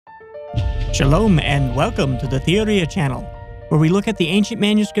Shalom and welcome to the Theoria channel, where we look at the ancient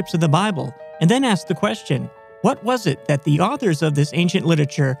manuscripts of the Bible and then ask the question, what was it that the authors of this ancient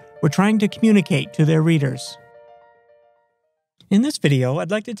literature were trying to communicate to their readers? In this video, I'd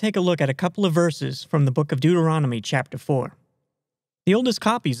like to take a look at a couple of verses from the book of Deuteronomy chapter 4. The oldest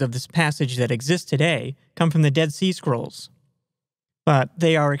copies of this passage that exist today come from the Dead Sea Scrolls, but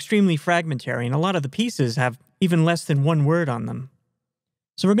they are extremely fragmentary and a lot of the pieces have even less than one word on them.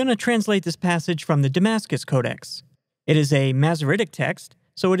 So we're going to translate this passage from the Damascus Codex. It is a Masoretic text,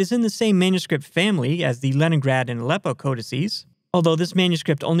 so it is in the same manuscript family as the Leningrad and Aleppo codices, although this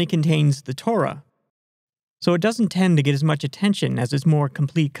manuscript only contains the Torah. So it doesn't tend to get as much attention as its more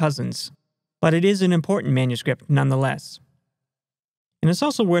complete cousins, but it is an important manuscript nonetheless. And it's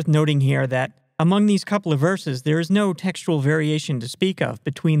also worth noting here that among these couple of verses, there is no textual variation to speak of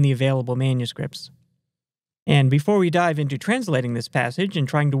between the available manuscripts. And before we dive into translating this passage and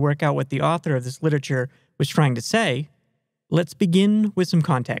trying to work out what the author of this literature was trying to say, let's begin with some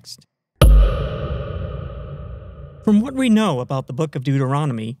context. From what we know about the book of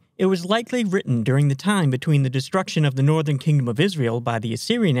Deuteronomy, it was likely written during the time between the destruction of the northern kingdom of Israel by the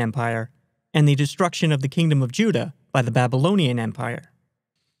Assyrian Empire and the destruction of the kingdom of Judah by the Babylonian Empire.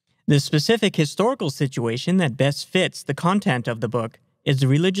 The specific historical situation that best fits the content of the book is the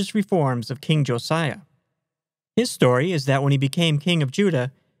religious reforms of King Josiah. His story is that when he became king of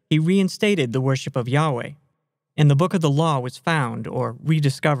Judah, he reinstated the worship of Yahweh, and the book of the law was found or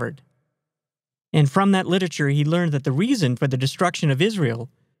rediscovered. And from that literature he learned that the reason for the destruction of Israel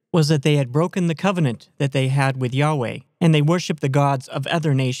was that they had broken the covenant that they had with Yahweh, and they worshipped the gods of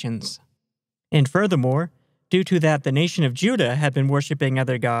other nations. And furthermore, due to that the nation of Judah had been worshipping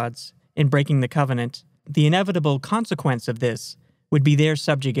other gods and breaking the covenant, the inevitable consequence of this would be their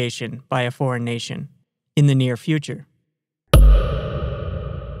subjugation by a foreign nation in the near future.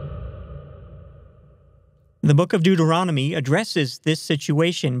 The book of Deuteronomy addresses this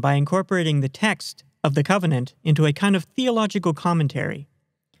situation by incorporating the text of the covenant into a kind of theological commentary.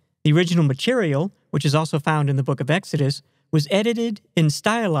 The original material, which is also found in the book of Exodus, was edited and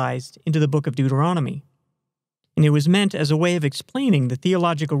stylized into the book of Deuteronomy. And it was meant as a way of explaining the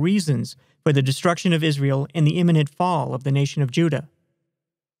theological reasons for the destruction of Israel and the imminent fall of the nation of Judah.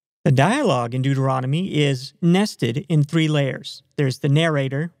 The dialogue in Deuteronomy is nested in three layers. There's the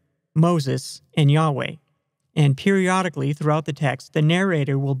narrator, Moses, and Yahweh. And periodically throughout the text, the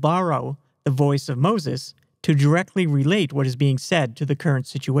narrator will borrow the voice of Moses to directly relate what is being said to the current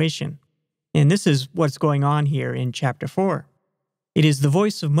situation. And this is what's going on here in chapter 4. It is the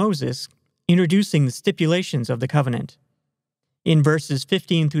voice of Moses introducing the stipulations of the covenant. In verses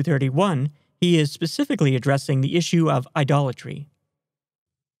 15 through 31, he is specifically addressing the issue of idolatry.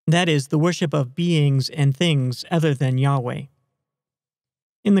 That is, the worship of beings and things other than Yahweh.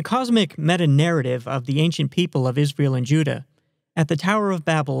 In the cosmic meta-narrative of the ancient people of Israel and Judah, at the Tower of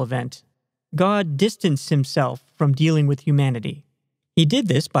Babel event, God distanced himself from dealing with humanity. He did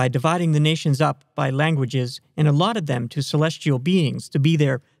this by dividing the nations up by languages and allotted them to celestial beings to be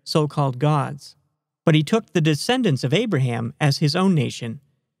their so-called gods. But he took the descendants of Abraham as his own nation,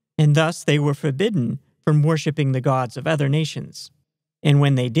 and thus they were forbidden from worshiping the gods of other nations. And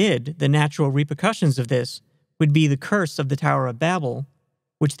when they did, the natural repercussions of this would be the curse of the Tower of Babel,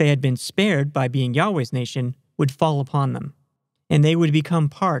 which they had been spared by being Yahweh's nation, would fall upon them, and they would become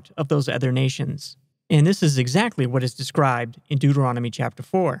part of those other nations. And this is exactly what is described in Deuteronomy chapter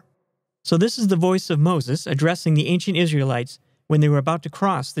 4. So this is the voice of Moses addressing the ancient Israelites when they were about to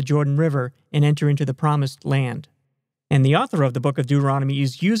cross the Jordan River and enter into the promised land. And the author of the book of Deuteronomy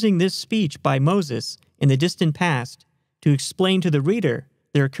is using this speech by Moses in the distant past to explain to the reader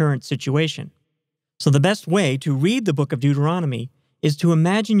their current situation. So the best way to read the book of Deuteronomy is to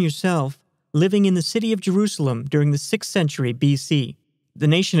imagine yourself living in the city of Jerusalem during the 6th century BC. The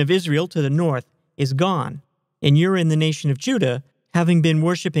nation of Israel to the north is gone, and you're in the nation of Judah, having been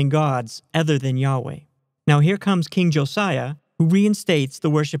worshiping gods other than Yahweh. Now here comes King Josiah, who reinstates the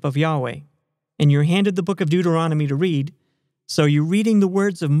worship of Yahweh. And you're handed the book of Deuteronomy to read, so you're reading the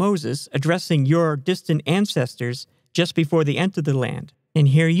words of Moses addressing your distant ancestors just before they entered the land. And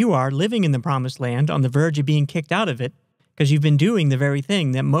here you are living in the promised land on the verge of being kicked out of it because you've been doing the very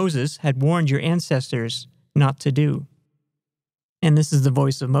thing that Moses had warned your ancestors not to do. And this is the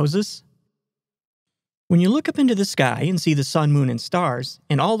voice of Moses. When you look up into the sky and see the sun, moon, and stars,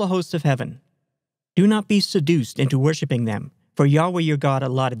 and all the hosts of heaven, do not be seduced into worshiping them, for Yahweh your God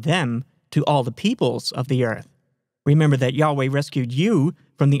allotted them to all the peoples of the earth. Remember that Yahweh rescued you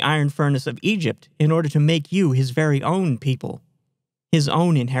from the iron furnace of Egypt in order to make you his very own people, his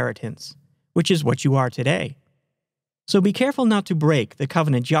own inheritance, which is what you are today. So be careful not to break the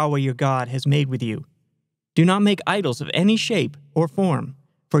covenant Yahweh your God has made with you. Do not make idols of any shape or form,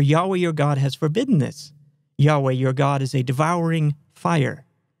 for Yahweh your God has forbidden this. Yahweh your God is a devouring fire.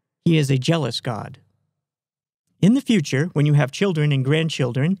 He is a jealous God. In the future, when you have children and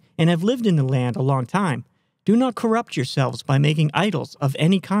grandchildren and have lived in the land a long time, do not corrupt yourselves by making idols of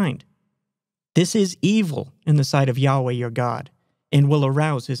any kind. This is evil in the sight of Yahweh your God, and will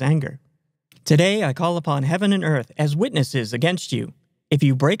arouse his anger. Today I call upon heaven and earth as witnesses against you. If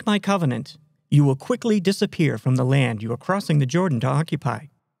you break my covenant, you will quickly disappear from the land you are crossing the Jordan to occupy.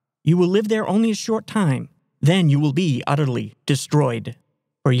 You will live there only a short time, then you will be utterly destroyed.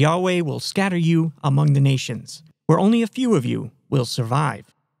 For Yahweh will scatter you among the nations, where only a few of you will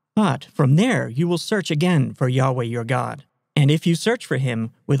survive. But from there you will search again for Yahweh your God. And if you search for him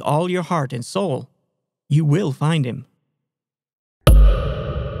with all your heart and soul, you will find him.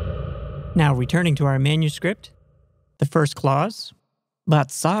 Now returning to our manuscript, the first clause,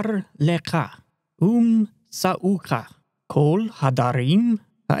 Batsar lecha, sauka, kol hadarim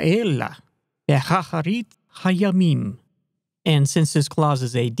ha'ela, behacharit hayamim. And since this clause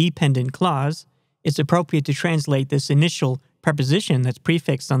is a dependent clause, it's appropriate to translate this initial preposition that's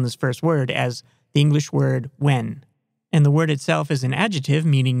prefixed on this first word as the English word when. And the word itself is an adjective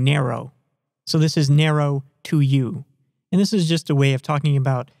meaning narrow. So this is narrow to you. And this is just a way of talking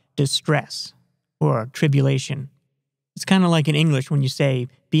about distress or tribulation. It's kind of like in English when you say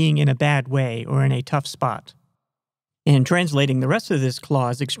being in a bad way or in a tough spot. And translating the rest of this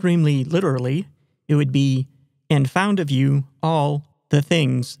clause extremely literally, it would be, and found of you all the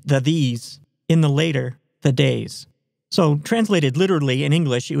things, these, in the later, the days. So translated literally in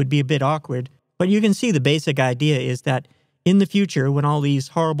English, it would be a bit awkward, but you can see the basic idea is that in the future, when all these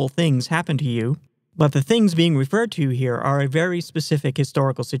horrible things happen to you, but the things being referred to here are a very specific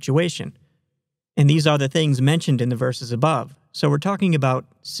historical situation. And these are the things mentioned in the verses above. So we're talking about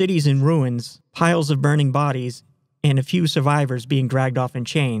cities in ruins, piles of burning bodies, and a few survivors being dragged off in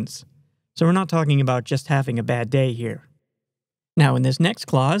chains. So we're not talking about just having a bad day here. Now, in this next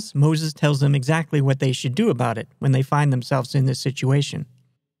clause, Moses tells them exactly what they should do about it when they find themselves in this situation.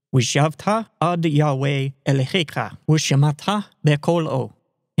 Vishavta ad Yahweh Elechecha, Vishamata bekol-o,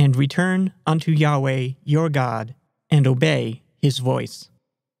 and return unto Yahweh your God, and obey his voice.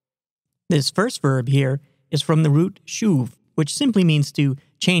 This first verb here is from the root shuv, which simply means to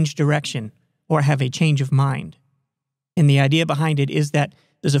change direction or have a change of mind. And the idea behind it is that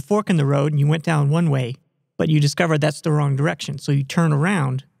there's a fork in the road and you went down one way, but you discover that's the wrong direction. So you turn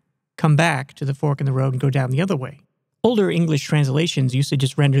around, come back to the fork in the road and go down the other way. Older English translations used to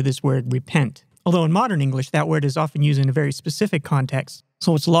just render this word repent, although in modern English that word is often used in a very specific context,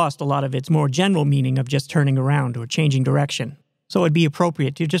 so it's lost a lot of its more general meaning of just turning around or changing direction. So it'd be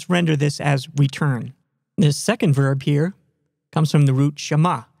appropriate to just render this as return. This second verb here comes from the root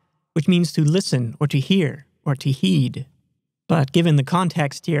shama, which means to listen or to hear or to heed. But given the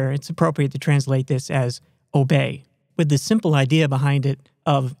context here, it's appropriate to translate this as obey, with the simple idea behind it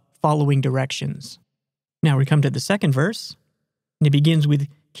of following directions. Now we come to the second verse, and it begins with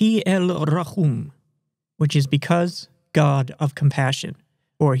Ki el Rachum, which is because God of compassion,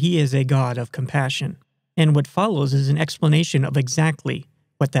 or he is a God of compassion. And what follows is an explanation of exactly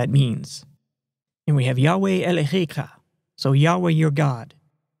what that means. And we have Yahweh Elechecha, so Yahweh your God.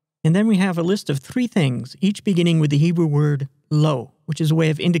 And then we have a list of 3 things, each beginning with the Hebrew word lo, which is a way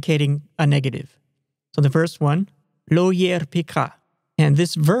of indicating a negative. So the first one, lo yerpika. And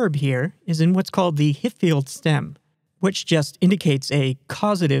this verb here is in what's called the Hifield stem, which just indicates a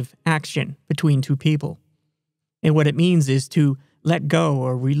causative action between 2 people. And what it means is to let go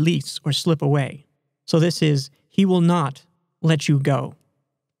or release or slip away. So this is, he will not let you go.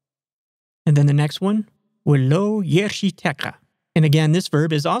 And then the next one, lo yershiteka. And again, this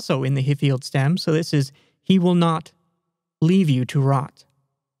verb is also in the Hifield stem, so this is, he will not leave you to rot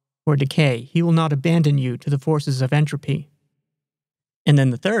or decay. He will not abandon you to the forces of entropy. And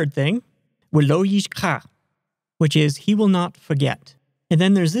then the third thing, lo yishcha, which is, he will not forget. And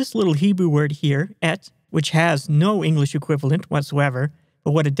then there's this little Hebrew word here, et, which has no English equivalent whatsoever,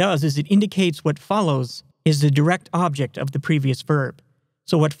 but what it does is it indicates what follows is the direct object of the previous verb.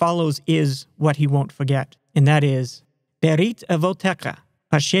 So what follows is what he won't forget, and that is, Berit avoteka,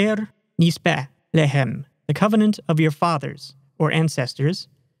 asher nispeh lehem, the covenant of your fathers, or ancestors,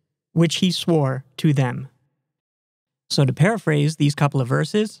 which he swore to them. So to paraphrase these couple of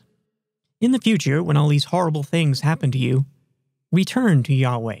verses, in the future, when all these horrible things happen to you, return to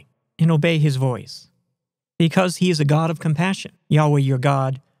Yahweh and obey his voice. Because he is a God of compassion. Yahweh your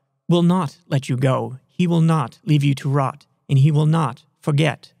God will not let you go. He will not leave you to rot, and he will not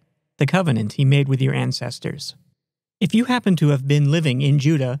forget the covenant he made with your ancestors. If you happen to have been living in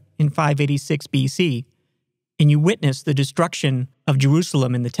Judah in 586 BC, and you witnessed the destruction of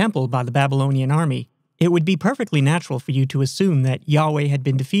Jerusalem and the temple by the Babylonian army, it would be perfectly natural for you to assume that Yahweh had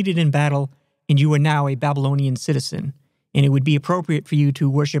been defeated in battle and you were now a Babylonian citizen, and it would be appropriate for you to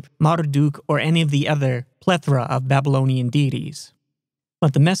worship Marduk or any of the other plethora of Babylonian deities.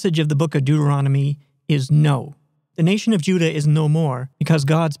 But the message of the book of Deuteronomy is no. The nation of Judah is no more because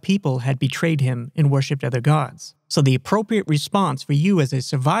God's people had betrayed him and worshipped other gods. So the appropriate response for you as a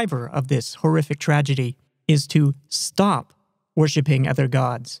survivor of this horrific tragedy is to stop worshiping other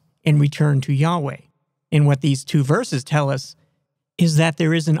gods and return to Yahweh. And what these two verses tell us is that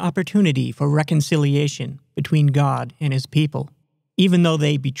there is an opportunity for reconciliation between God and his people. Even though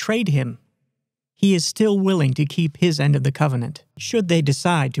they betrayed him, he is still willing to keep his end of the covenant, should they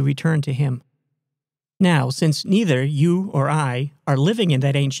decide to return to him. Now, since neither you or I are living in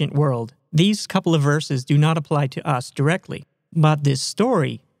that ancient world, these couple of verses do not apply to us directly. But this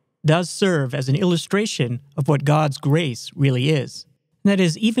story does serve as an illustration of what God's grace really is. That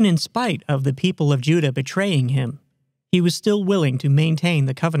is, even in spite of the people of Judah betraying him, he was still willing to maintain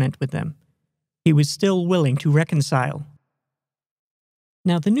the covenant with them. He was still willing to reconcile.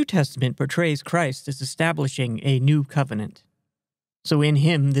 Now, the New Testament portrays Christ as establishing a new covenant. So in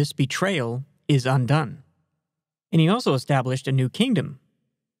him, this betrayal is undone. And he also established a new kingdom.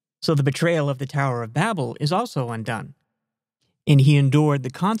 So the betrayal of the Tower of Babel is also undone. And he endured the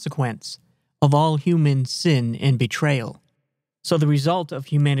consequence of all human sin and betrayal. So the result of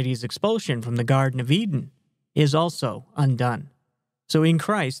humanity's expulsion from the Garden of Eden is also undone. So in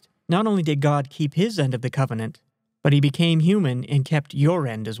Christ, not only did God keep his end of the covenant, but he became human and kept your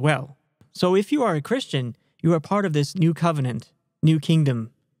end as well. So if you are a Christian, you are part of this new covenant, new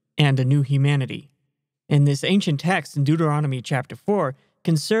kingdom, and a new humanity. And this ancient text in Deuteronomy chapter 4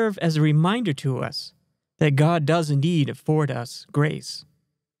 can serve as a reminder to us that God does indeed afford us grace.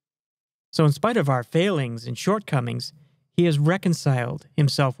 So in spite of our failings and shortcomings, he has reconciled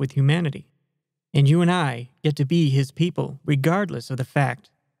himself with humanity. And you and I get to be his people, regardless of the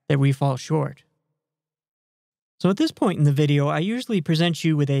fact that we fall short. So at this point in the video, I usually present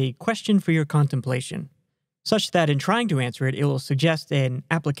you with a question for your contemplation, such that in trying to answer it, it will suggest an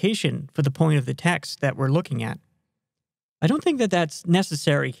application for the point of the text that we're looking at. I don't think that that's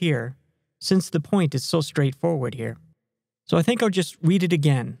necessary here, since the point is so straightforward here. So I think I'll just read it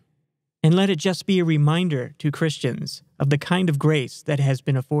again, and let it just be a reminder to Christians of the kind of grace that has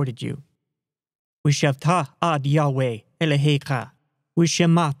been afforded you. Vishavta ad Yahweh Elohecha,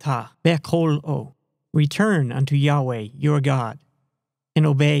 Vishemata bechol o. Return unto Yahweh your God, and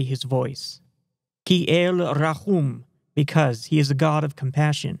obey his voice. Ki el rahum, because he is a God of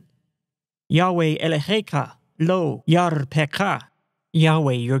compassion. Yahweh Elohecha lo yarpecha.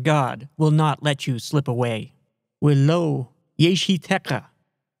 Yahweh your God will not let you slip away. Lo yeshitecha.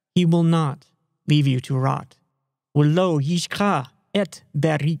 He will not leave you to rot. Lo yishka et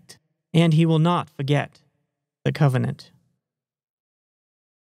berit. And he will not forget the covenant.